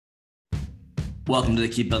Welcome to the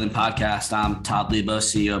Keep Building Podcast. I'm Todd Lebo,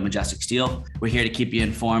 CEO of Majestic Steel. We're here to keep you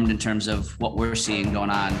informed in terms of what we're seeing going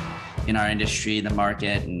on in our industry, the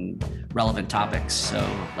market, and relevant topics. So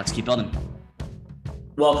let's keep building.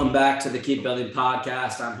 Welcome back to the Keep Building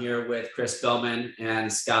Podcast. I'm here with Chris Billman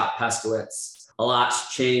and Scott Peskowitz. A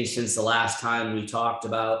lot's changed since the last time we talked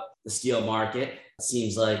about the steel market. It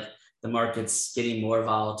seems like the market's getting more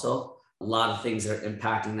volatile. A lot of things are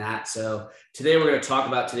impacting that. So today we're going to talk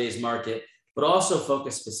about today's market, but also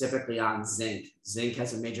focus specifically on zinc. Zinc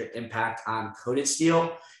has a major impact on coated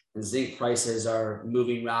steel, and zinc prices are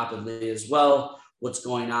moving rapidly as well. What's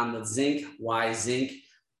going on with zinc? Why zinc?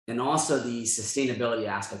 And also the sustainability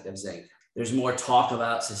aspect of zinc. There's more talk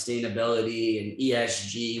about sustainability and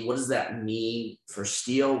ESG. What does that mean for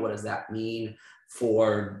steel? What does that mean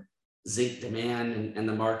for zinc demand and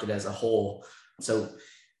the market as a whole? So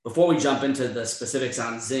before we jump into the specifics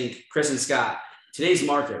on zinc, Chris and Scott, today's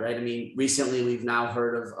market, right? I mean, recently we've now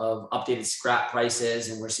heard of updated scrap prices,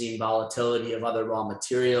 and we're seeing volatility of other raw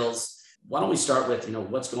materials. Why don't we start with,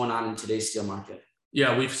 what's going on in today's steel market?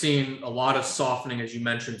 Yeah, we've seen a lot of softening, as you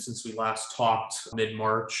mentioned, since we last talked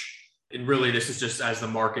mid-March. And really, this is just as the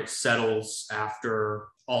market settles after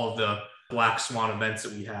all of the black swan events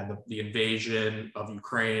that we had, the invasion of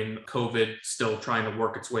Ukraine, COVID still trying to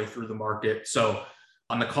work its way through the market. So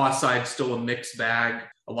on the cost side, still a mixed bag.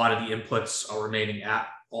 A lot of the inputs are remaining at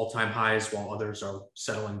all-time highs while others are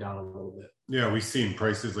settling down a little bit. Yeah, we've seen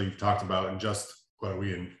prices like you've talked about, and just what are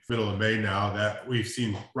we in middle of May now, that we've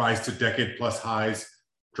seen rise to decade plus highs,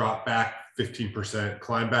 drop back 15%,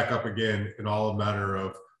 climb back up again in all a matter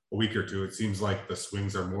of a week or two. It seems like the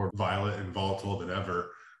swings are more violent and volatile than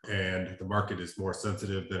ever, and the market is more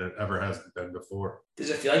sensitive than it ever has been before.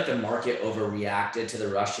 Does it feel like the market overreacted to the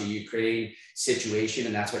Russia-Ukraine situation,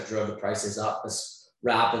 and that's what drove the prices up as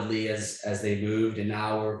rapidly as they moved, and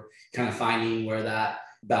now we're kind of finding where that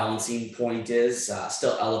balancing point is,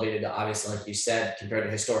 still elevated, obviously, like you said, compared to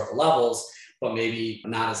historical levels, but maybe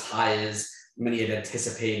not as high as many had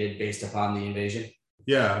anticipated based upon the invasion?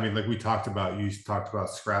 Yeah, I mean, like you talked about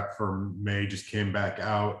scrap for May just came back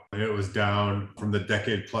out, and it was down from the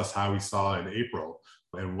decade plus high we saw in April.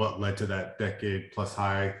 And what led to that decade plus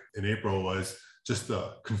high in April was just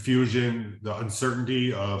the confusion, the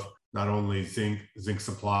uncertainty of not only zinc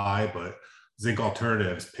supply, but zinc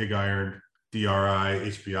alternatives, pig iron, DRI,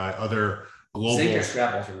 HBI, other global. Zinc or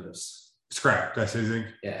scrap alternatives? Scrap. Did I say zinc?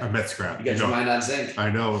 Yeah. I meant scrap. You got your mind on zinc. I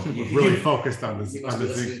know. Really focused on the zinc. You must be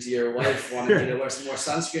listening to your wife wanting you to wear some more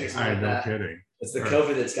sunscreen or something like that. No kidding. It's the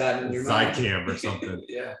COVID that's gotten in your mind. Zycam or something.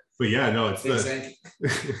 Yeah. But yeah, no, it's zinc.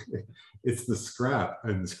 It's the scrap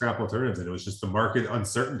and the scrap alternatives. And it was just the market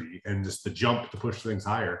uncertainty and just the jump to push things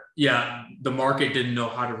higher. Yeah, the market didn't know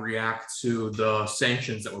how to react to the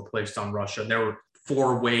sanctions that were placed on Russia. There were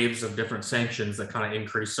 4 waves of different sanctions that kind of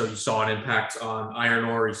increased. So you saw an impact on iron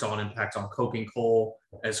ore, you saw an impact on coking coal,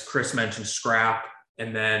 as Chris mentioned, scrap,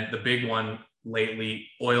 and then the big one lately,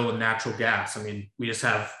 oil and natural gas. I mean, we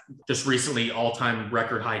just recently all-time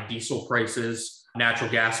record high diesel prices,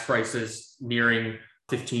 natural gas prices nearing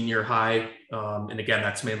 15-year high. And again,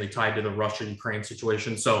 that's mainly tied to the Russia-Ukraine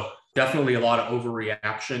situation. So definitely a lot of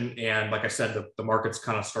overreaction. And like I said, the market's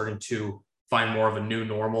kind of starting to find more of a new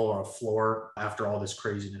normal or a floor after all this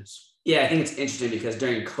craziness. Yeah, I think it's interesting because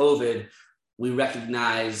during COVID, we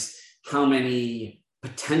recognize how many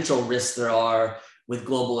potential risks there are with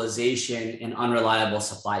globalization and unreliable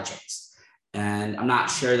supply chains. And I'm not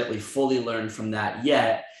sure that we fully learned from that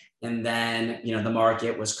yet. And then, the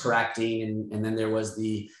market was correcting, and then there was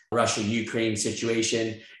the Russia-Ukraine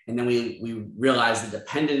situation. And then we realized the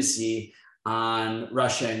dependency on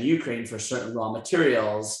Russia and Ukraine for certain raw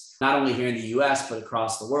materials, not only here in the US, but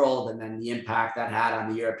across the world. And then the impact that had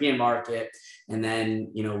on the European market. And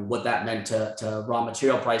then, what that meant to raw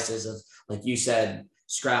material prices of, like you said,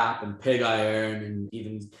 scrap and pig iron and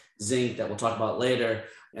even zinc that we'll talk about later,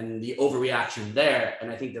 and the overreaction there.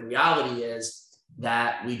 And I think the reality is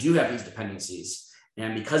that we do have these dependencies.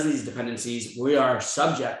 And because of these dependencies, we are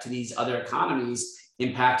subject to these other economies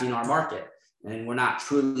impacting our market. And we're not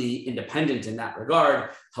truly independent in that regard.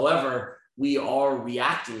 However, we are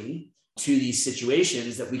reacting to these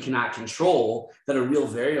situations that we cannot control that are real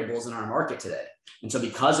variables in our market today. And so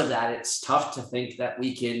because of that, it's tough to think that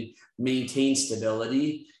we can maintain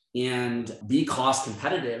stability and be cost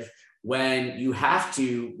competitive when you have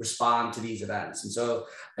to respond to these events. And so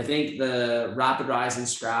I think the rapid rise in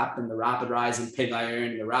scrap and the rapid rise in pig iron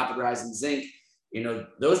and the rapid rise in zinc,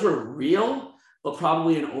 those were real, but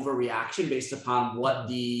probably an overreaction based upon what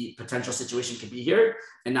the potential situation could be here.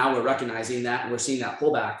 And now we're recognizing that, and we're seeing that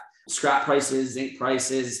pullback. Scrap prices, zinc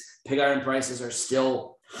prices, pig iron prices are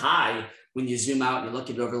still high when you zoom out and you look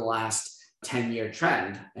at it over the last 10-year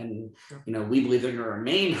trend. And, we believe they're going to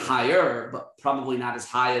remain higher, but probably not as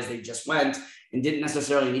high as they just went and didn't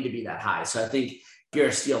necessarily need to be that high. So I think if you're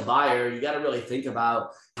a steel buyer, you got to really think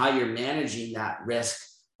about how you're managing that risk,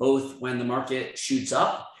 both when the market shoots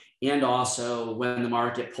up and also when the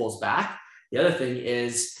market pulls back. The other thing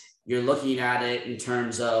is you're looking at it in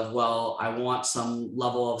terms of, well, I want some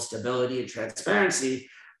level of stability and transparency,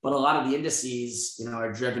 but a lot of the indices,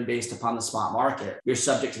 are driven based upon the spot market. You're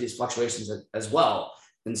subject to these fluctuations as well.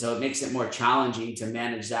 And so it makes it more challenging to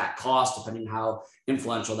manage that cost depending on how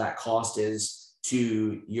influential that cost is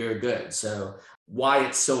to your goods. So why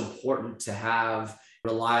it's so important to have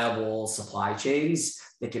reliable supply chains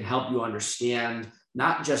that can help you understand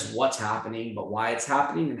not just what's happening, but why it's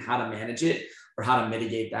happening and how to manage it or how to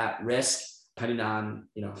mitigate that risk, depending on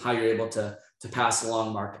how you're able to pass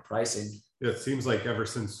along market pricing. It seems like ever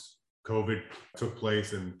since COVID took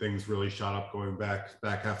place and things really shot up going back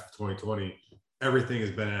half of 2020, everything has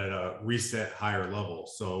been at a reset higher level.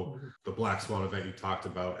 So the black swan event you talked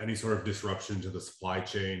about, any sort of disruption to the supply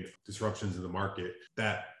chain, disruptions in the market,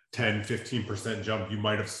 that 10-15% jump you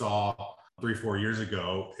might have saw 3-4 years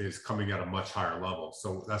ago is coming at a much higher level.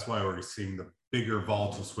 So that's why we're seeing the bigger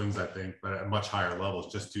volatile swings, I think, but at much higher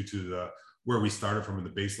levels, just due to where we started from in the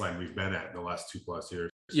baseline we've been at in the last 2+ years.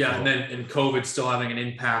 Yeah, and COVID still having an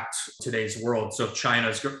impact in today's world. So China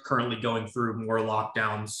is currently going through more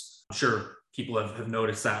lockdowns. I'm sure people have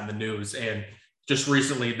noticed that in the news. And just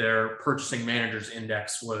recently, their purchasing managers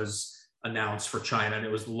index was announced for China, and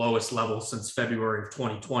it was the lowest level since February of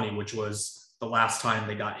 2020, which was the last time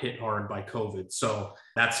they got hit hard by COVID. So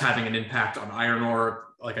that's having an impact on iron ore.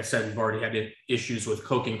 Like I said, we've already had issues with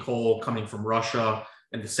coking coal coming from Russia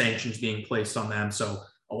and the sanctions being placed on them. So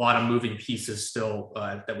a lot of moving pieces still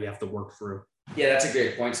that we have to work through. Yeah, that's a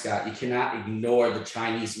great point, Scott. You cannot ignore the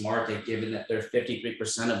Chinese market, given that they're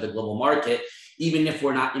 53% of the global market, even if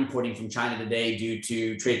we're not importing from China today due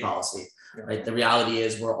to trade policy. Right? The reality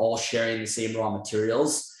is we're all sharing the same raw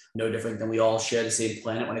materials, no different than we all share the same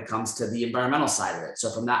planet when it comes to the environmental side of it.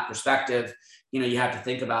 So from that perspective, you have to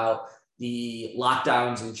think about the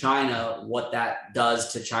lockdowns in China, what that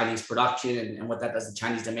does to Chinese production and what that does to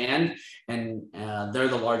Chinese demand. And they're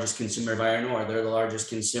the largest consumer of iron ore. They're the largest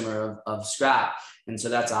consumer of scrap. And so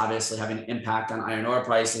that's obviously having an impact on iron ore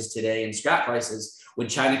prices today and scrap prices. When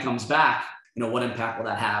China comes back, what impact will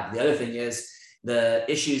that have? The other thing is the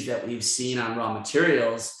issues that we've seen on raw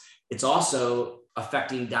materials, it's also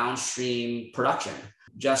affecting downstream production.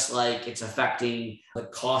 Just like it's affecting the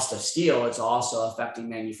cost of steel, it's also affecting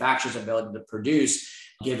manufacturers' ability to produce,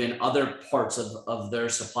 given other parts of their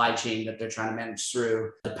supply chain that they're trying to manage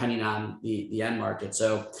through, depending on the end market.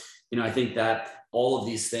 So, I think that all of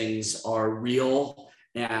these things are real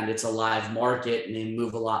and it's a live market and they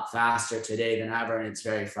move a lot faster today than ever. And it's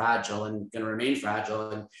very fragile and going to remain fragile.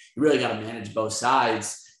 And you really got to manage both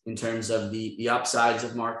sides in terms of the upsides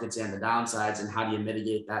of markets and the downsides, and how do you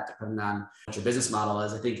mitigate that depending on what your business model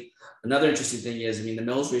is. I think another interesting thing is, the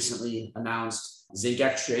mills recently announced zinc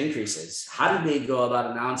extra increases. How did they go about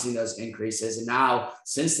announcing those increases? And now,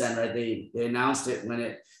 since then, right, they announced it when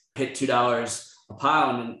it hit $2 a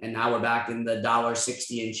pound, and now we're back in the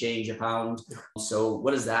 $1.60 and change a pound. So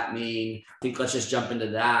what does that mean? I think let's just jump into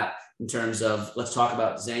that in terms of, let's talk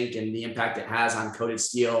about zinc and the impact it has on coated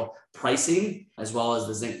steel pricing, as well as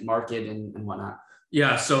the zinc market and whatnot.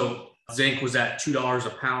 Yeah, so zinc was at $2 a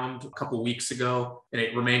pound a couple of weeks ago, and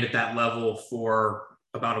it remained at that level for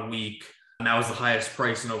about a week. And that was the highest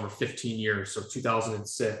price in over 15 years, so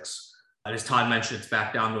 2006. And as Todd mentioned, it's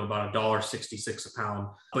back down to about $1.66 a pound.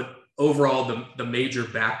 But overall, the major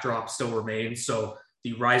backdrop still remains. So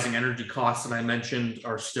the rising energy costs that I mentioned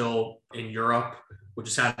are still in Europe, which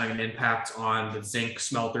is having an impact on the zinc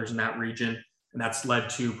smelters in that region. And that's led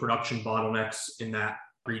to production bottlenecks in that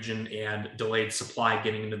region and delayed supply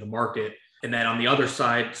getting into the market. And then on the other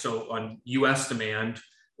side, so on US demand,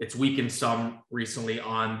 it's weakened some recently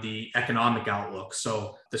on the economic outlook.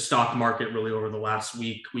 So the stock market really over the last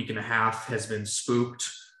week and a half has been spooked.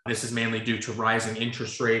 This is mainly due to rising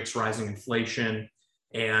interest rates, rising inflation,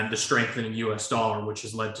 and the strengthening US dollar, which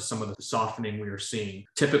has led to some of the softening we are seeing.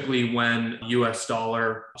 Typically, when US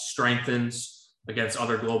dollar strengthens against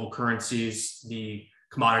other global currencies, the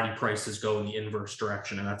commodity prices go in the inverse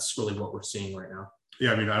direction. And that's really what we're seeing right now.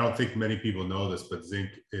 Yeah, I don't think many people know this, but zinc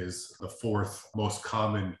is the fourth most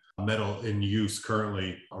common metal in use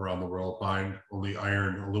currently around the world, behind only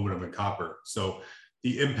iron, aluminum, and copper. So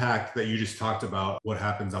the impact that you just talked about, what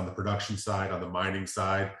happens on the production side, on the mining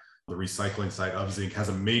side, the recycling side of zinc, has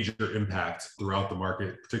a major impact throughout the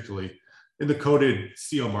market, particularly in the coated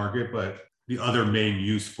steel market. But the other main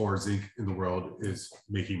use for zinc in the world is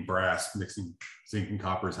making brass. Mixing zinc and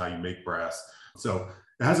copper is how you make brass. So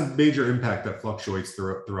it has a major impact that fluctuates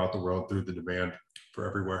throughout the world through the demand for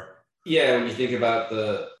everywhere. Yeah, when you think about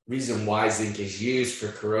the reason why zinc is used for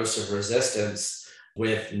corrosive resistance,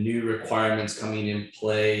 with new requirements coming in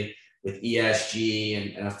play with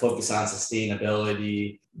ESG and a focus on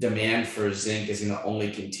sustainability, demand for zinc is going to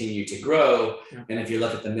only continue to grow. Yeah. And if you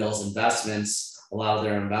look at the mill's investments, a lot of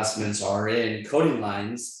their investments are in coating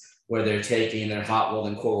lines where they're taking their hot rolled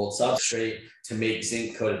and cold rolled substrate to make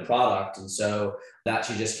zinc coated product. And so that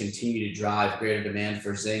should just continue to drive greater demand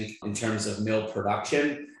for zinc in terms of mill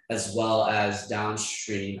production, as well as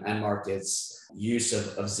downstream end markets use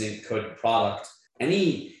of zinc coated product.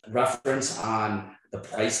 Any reference on the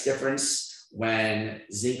price difference when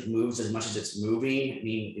zinc moves as much as it's moving? I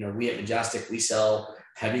mean, we at Majestic, we sell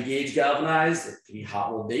heavy gauge galvanized. It can be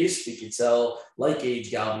hot roll based. We could sell light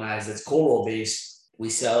gauge galvanized that's cold roll based. We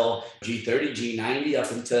sell G30, G90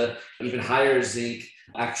 up into even higher zinc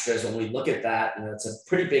extras. When we look at that, it's a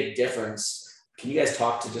pretty big difference. Can you guys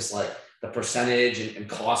talk to just like the percentage and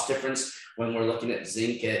cost difference when we're looking at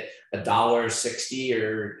zinc at $1.60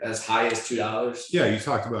 or as high as $2? Yeah, you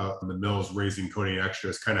talked about the mills raising coating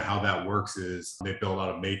extras. Kind of how that works is they build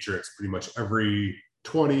out a matrix. Pretty much every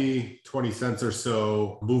 20 cents or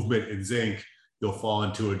so movement in zinc, you'll fall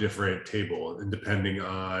into a different table. And depending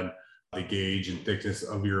on the gauge and thickness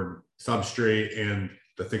of your substrate and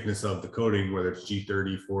the thickness of the coating, whether it's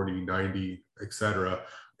G30, 40, 90, etc.,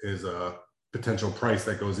 is a potential price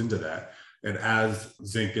that goes into that. And as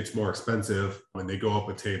zinc gets more expensive, when they go up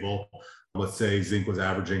a table, let's say zinc was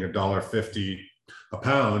averaging $1.50 a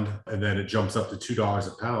pound, and then it jumps up to $2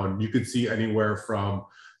 a pound, you could see anywhere from,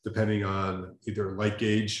 depending on either light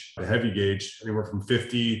gauge or heavy gauge, anywhere from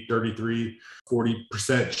 50, 33,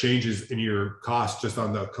 40% changes in your cost just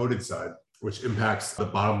on the coated side, which impacts the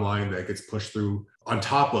bottom line that gets pushed through on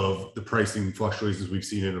top of the pricing fluctuations we've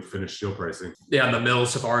seen in the finished steel pricing. Yeah, and the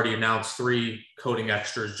mills have already announced 3 coating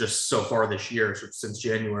extras just so far this year, since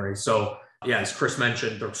January. So yeah, as Chris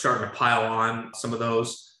mentioned, they're starting to pile on some of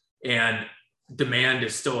those, and demand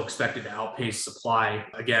is still expected to outpace supply,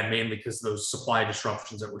 again, mainly because of those supply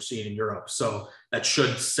disruptions that we're seeing in Europe. So that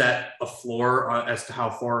should set a floor as to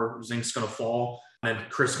how far zinc's going to fall. And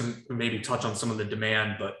Chris can maybe touch on some of the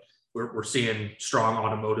demand, but we're seeing strong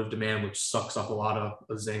automotive demand, which sucks up a lot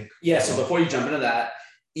of zinc. Yeah, so before you jump into that,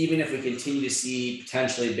 even if we continue to see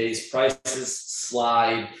potentially base prices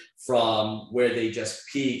slide from where they just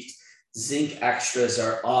peaked, zinc extras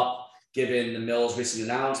are up given the mill's recent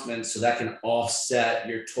announcements, so that can offset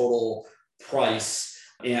your total price.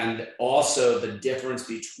 And also the difference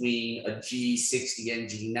between a G60 and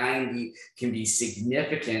G90 can be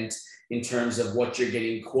significant in terms of what you're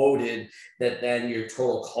getting quoted, that then your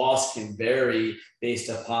total cost can vary based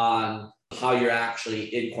upon how you're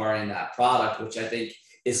actually inquiring that product, which I think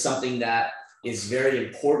is something that is very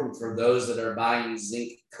important for those that are buying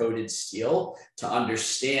zinc coated steel to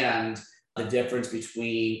understand the difference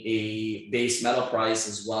between a base metal price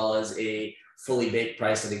as well as a fully baked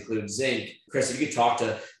price that includes zinc. Chris, if you could talk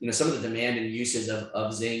to some of the demand and uses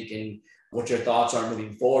of zinc and what your thoughts are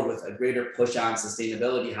moving forward with a greater push on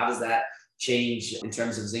sustainability. How does that change in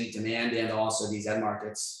terms of zinc demand and also these end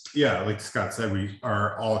markets? Yeah, like Scott said, we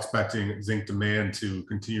are all expecting zinc demand to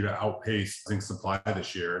continue to outpace zinc supply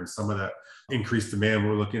this year. And some of that increased demand,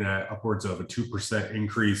 we're looking at upwards of a 2%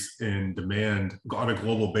 increase in demand on a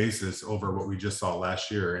global basis over what we just saw last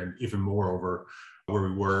year, and even more over where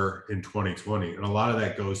we were in 2020. And a lot of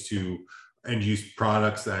that goes to end use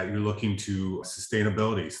products that you're looking to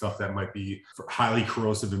sustainability, stuff that might be for highly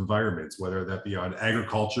corrosive environments, whether that be on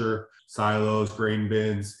agriculture, silos, grain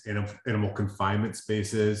bins, animal confinement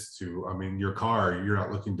spaces to, your car, you're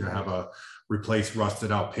not looking to have replace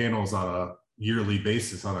rusted out panels on a yearly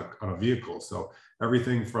basis on a vehicle. So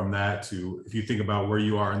everything from that to, if you think about where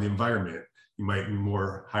you are in the environment, you might be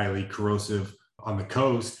more highly corrosive on the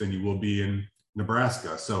coast than you will be in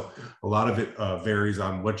Nebraska. So a lot of it varies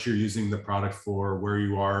on what you're using the product for, where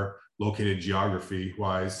you are located geography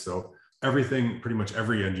wise. So everything, pretty much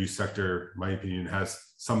every end use sector, in my opinion, has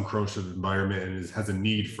some corrosive environment and has a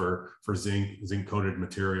need for zinc coated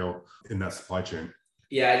material in that supply chain.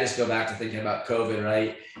 Yeah, I just go back to thinking about COVID,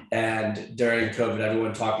 right? And during COVID,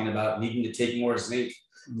 everyone talking about needing to take more zinc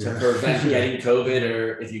to prevent getting COVID,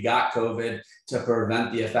 or if you got COVID, to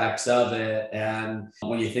prevent the effects of it. And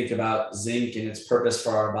when you think about zinc and its purpose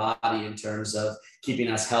for our body in terms of keeping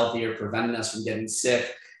us healthier, preventing us from getting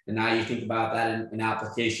sick, And now you think about that in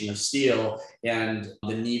application of steel and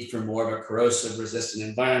the need for more of a corrosive resistant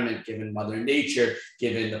environment, given Mother Nature,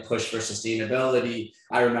 given the push for sustainability.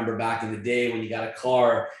 I remember back in the day when you got a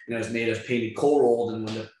car and it was made of painted cold rolled, and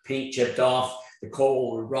when the paint chipped off, the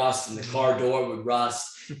cold would rust and the car door would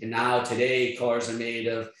rust. And now today, cars are made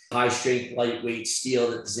of high strength, lightweight steel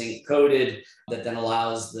that's zinc coated, that then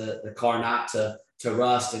allows the car not to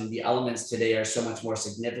rust. And the elements today are so much more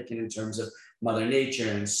significant in terms of Mother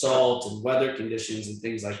Nature and salt and weather conditions and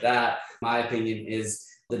things like that. My opinion is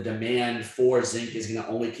the demand for zinc is going to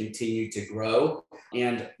only continue to grow,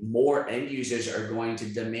 and more end users are going to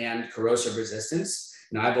demand corrosive resistance.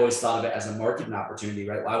 Now, I've always thought of it as a marketing opportunity,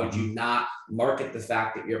 right? Why would you not market the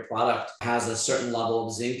fact that your product has a certain level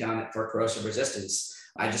of zinc on it for corrosive resistance?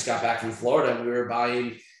 I just got back from Florida and we were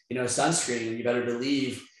buying, sunscreen, and you better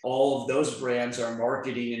believe all of those brands are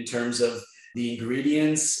marketing in terms of the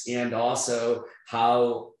ingredients and also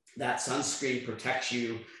how that sunscreen protects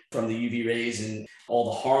you from the UV rays and all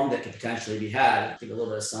the harm that could potentially be had. I think a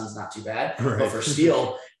little bit of sun's not too bad, right. But for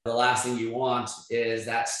steel, the last thing you want is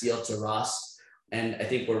that steel to rust. And I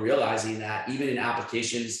think we're realizing that even in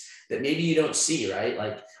applications that maybe you don't see, right?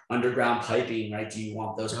 Like underground piping, right? Do you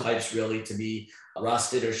want those pipes really to be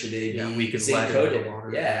rusted, or should they be zinc coated?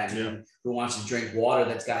 Yeah, I mean, who wants to drink water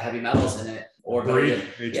that's got heavy metals in it? Or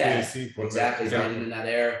HVAC, exactly, breathing in that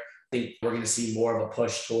air. I think we're going to see more of a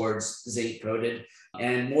push towards zinc coated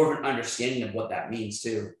and more of an understanding of what that means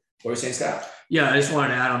too. What are you saying, Scott? Yeah, I just wanted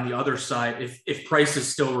to add on the other side, if prices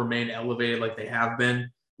still remain elevated like they have been,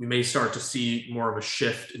 we may start to see more of a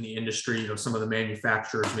shift in the industry. Some of the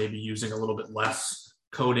manufacturers may be using a little bit less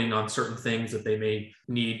coating on certain things that they may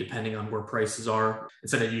need depending on where prices are.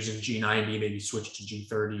 Instead of using G90, maybe switch to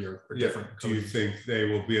G30 or different. Do you think they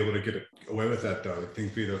will be able to get away with that though? I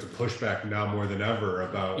think there's a pushback now more than ever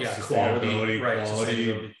about sustainability,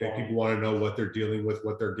 quality. I think people want to know what they're dealing with,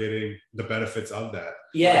 what they're getting, the benefits of that.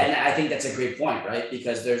 Yeah, and I think that's a great point, right?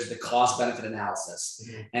 Because there's the cost benefit analysis.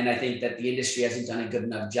 And I think that the industry hasn't done a good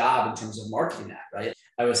enough job in terms of marketing that, right?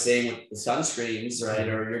 I was saying with the sunscreens, right?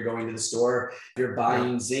 Or you're going to the store, you're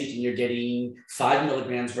buying zinc and you're getting 5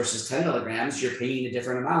 milligrams versus 10 milligrams, you're paying a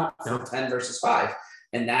different amount for 10 versus 5.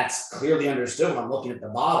 And that's clearly understood when I'm looking at the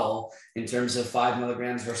bottle in terms of 5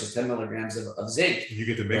 milligrams versus 10 milligrams of zinc. You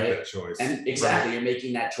get to make that choice. And exactly, you're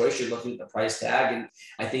making that choice. You're looking at the price tag. And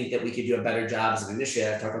I think that we could do a better job as an industry.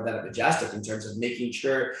 I've talked about that at Majestic in terms of making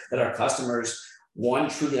sure that our customers, one,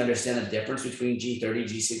 truly understand the difference between G30,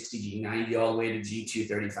 G60, G90, all the way to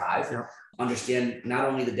G235. Understand not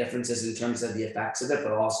only the differences in terms of the effects of it,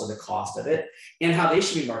 but also the cost of it and how they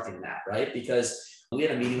should be marketing that, right? Because we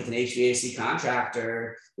had a meeting with an HVAC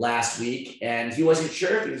contractor last week, and he wasn't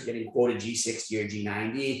sure if he was getting quoted G60 or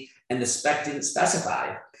G90, and the spec didn't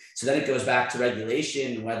specify. So then it goes back to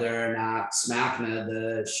regulation, whether or not SMACNA,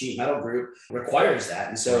 the sheet metal group, requires that.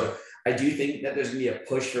 And so I do think that there's going to be a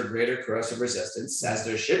push for greater corrosive resistance, as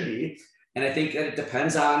there should be. And I think that it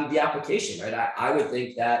depends on the application, right? I would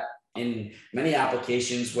think that in many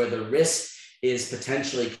applications where the risk is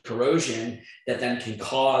potentially corrosion that then can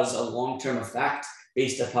cause a long-term effect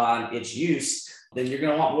based upon its use, then you're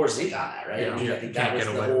going to want more zinc on that, right? I think that was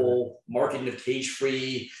the whole marketing of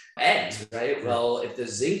cage-free eggs, right? Well, if the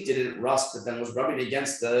zinc didn't rust, but then was rubbing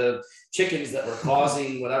against the chickens that were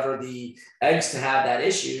causing whatever the eggs to have that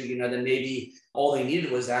issue, then maybe all they needed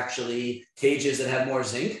was actually cages that had more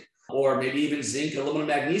zinc, or maybe even zinc, aluminum,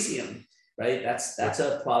 magnesium, right? That's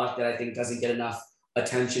a product that I think doesn't get enough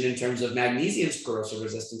attention in terms of magnesium's corrosive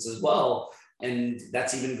resistance as well. And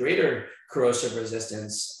that's even greater corrosive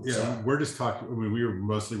resistance. Yeah, so we're just talking, we were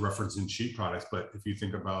mostly referencing sheet products, but if you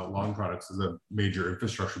think about long products as a major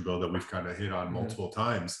infrastructure bill that we've kind of hit on multiple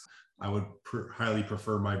times, I would highly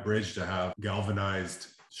prefer my bridge to have galvanized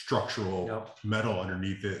structural metal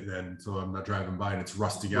underneath it, and so I'm not driving by and it's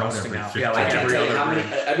rusting out every 15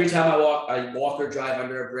 every time I walk or drive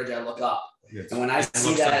under a bridge, I look up. And when I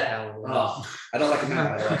see that, I don't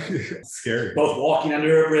recommend it. It's scary. Both walking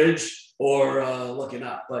under a bridge or looking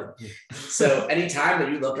up. But so anytime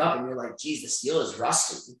that you look up and you're like, geez, the steel is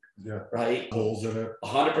rusting, right? Holes in it.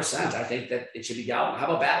 100%. I think that it should be galvanized. How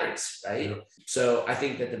about batteries, right? Yeah. So I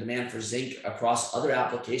think that the demand for zinc across other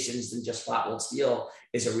applications than just flat rolled steel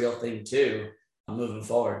is a real thing too, moving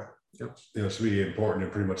forward. It should be important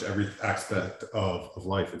in pretty much every aspect of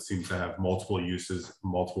life. It seems to have multiple uses,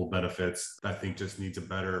 multiple benefits. I think just needs a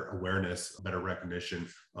better awareness, a better recognition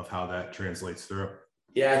of how that translates through.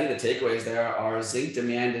 Yeah, I think the takeaways there are zinc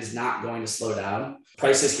demand is not going to slow down.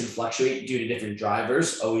 Prices can fluctuate due to different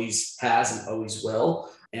drivers, always has and always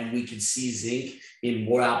will. And we could see zinc in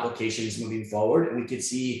more applications moving forward. And we could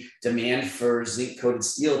see demand for zinc coated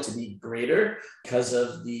steel to be greater because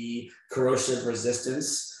of the corrosive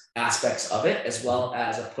resistance aspects of it, as well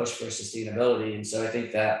as a push for sustainability. And so I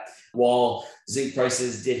think that while zinc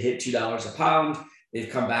prices did hit $2 a pound, they've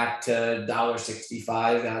come back to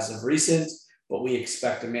 $1.65 as of recent, but we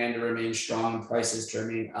expect demand to remain strong and prices to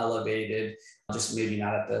remain elevated, just maybe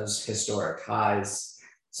not at those historic highs.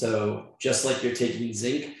 So just like you're taking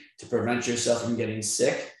zinc to prevent yourself from getting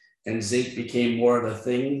sick, and zinc became more of a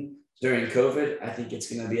thing during COVID, I think it's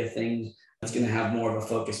going to be a thing that's going to have more of a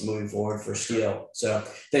focus moving forward for steel. So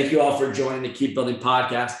thank you all for joining the Keep Building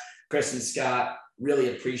podcast. Chris and Scott, really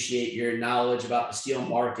appreciate your knowledge about the steel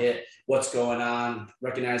market, what's going on,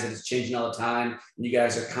 recognize that it's changing all the time. And you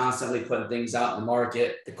guys are constantly putting things out in the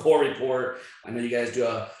market. The core report, I know you guys do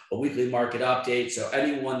a weekly market update. So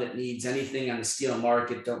anyone that needs anything on the steel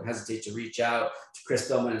market, don't hesitate to reach out to Chris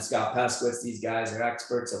Billman and Scott Peskowitz. These guys are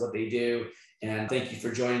experts at what they do. And thank you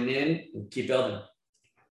for joining in, and keep building.